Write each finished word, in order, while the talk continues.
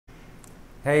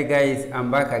Hey guys, I'm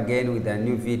back again with a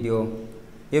new video.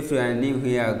 If you are new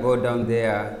here, go down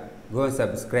there, go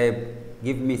subscribe,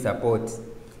 give me support,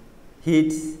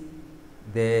 hit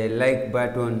the like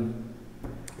button,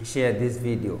 share this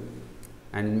video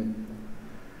and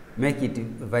make it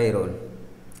viral.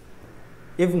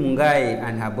 If Mungai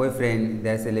and her boyfriend,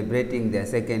 they are celebrating their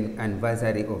second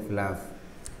anniversary of love.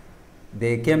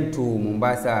 They came to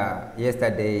Mombasa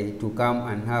yesterday to come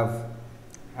and have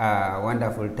a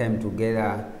wonderful time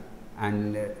together,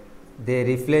 and they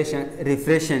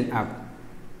refreshen up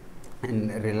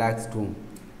and relax too.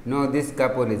 This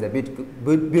couple is a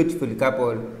beautiful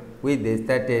couple. They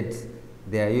started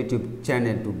their YouTube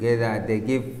channel together. They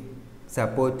give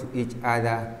support to each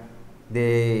other.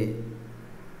 They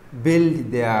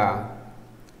build their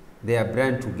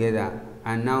brand together,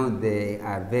 and now they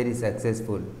are very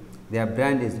successful. Their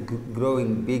brand is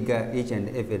growing bigger each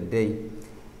and every day.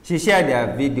 She shared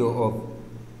a video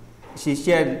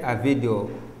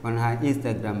on her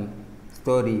Instagram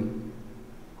story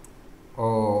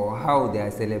or how they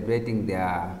are celebrating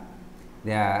their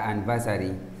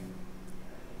anniversary.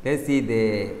 Let's see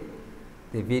the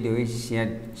video which she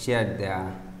shared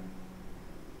there.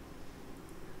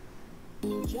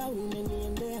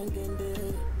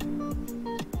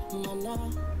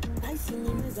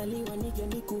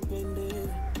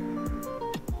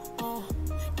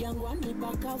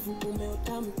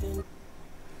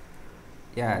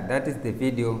 Yeah, that is the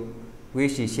video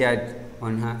which she shared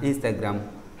on her Instagram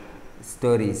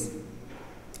stories.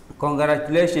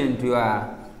 Congratulations to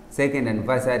your second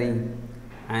anniversary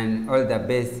and all the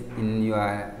best in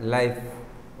your life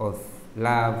of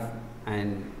love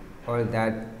and all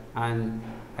that. And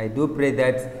I do pray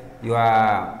that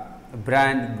your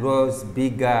brand grows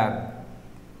bigger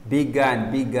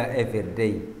and bigger every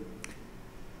day.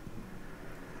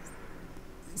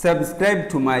 Subscribe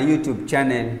to my YouTube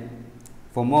channel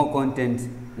for more content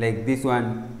like this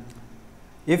one.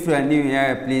 If you are new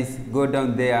here, please go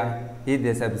down there, hit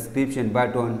the subscription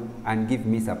button and give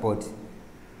me support.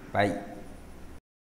 Bye.